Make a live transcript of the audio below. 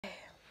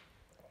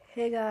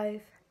Hey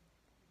guys,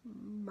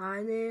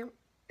 my name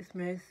is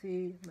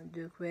Mercy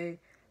Madukwe.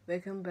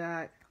 Welcome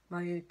back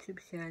my YouTube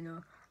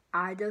channel.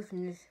 I just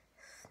finished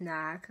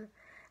snack.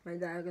 My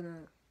dad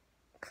gonna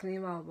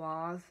clean my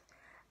walls,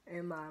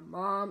 and my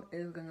mom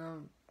is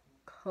gonna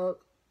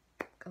cook.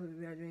 Cause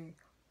we are doing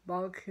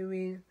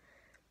barbecuing.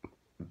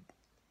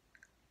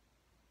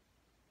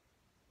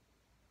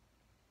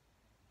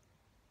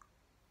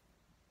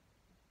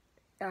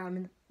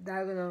 Dad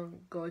gonna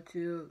go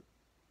to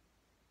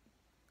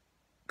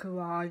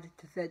garage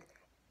to set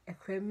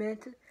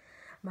equipment.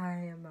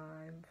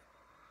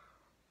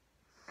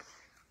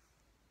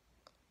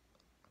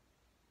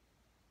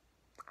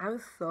 I'm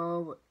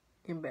so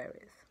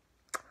embarrassed.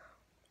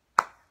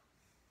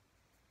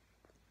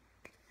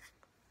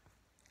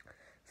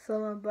 So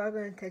I'm about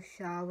gonna take a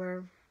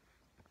shower.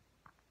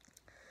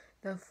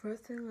 The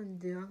first thing I'm gonna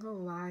do, I'm gonna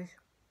watch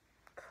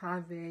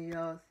crime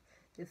videos,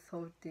 this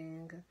whole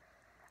thing.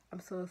 I'm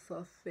so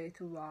afraid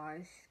to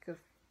watch,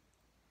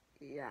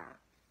 yeah,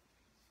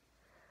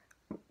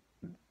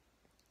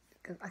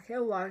 cause I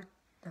can't watch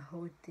the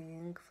whole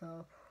thing.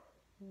 So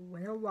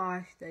when I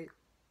watch the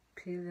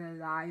Peter the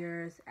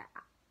Liars,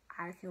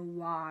 I can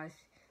watch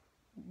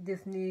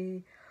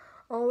Disney.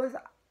 Always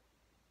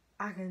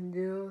I can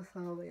do.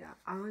 So yeah,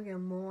 I'm gonna get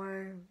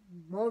more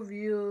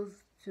views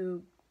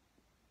to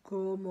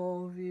grow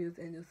more views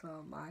into some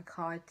of my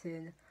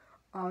content,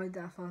 all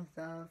that fun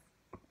stuff.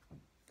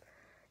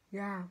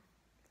 Yeah,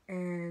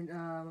 and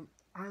I'm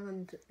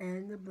going to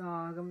end the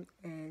blog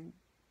and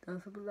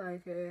don't forget to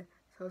like it,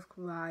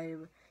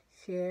 subscribe,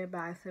 share,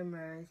 buy some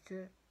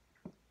merch,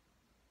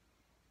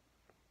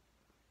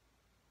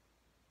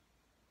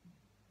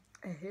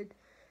 and hit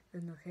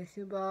the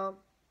notification bell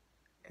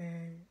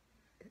and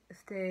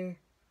stay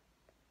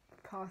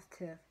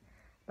positive.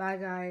 Bye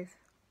guys.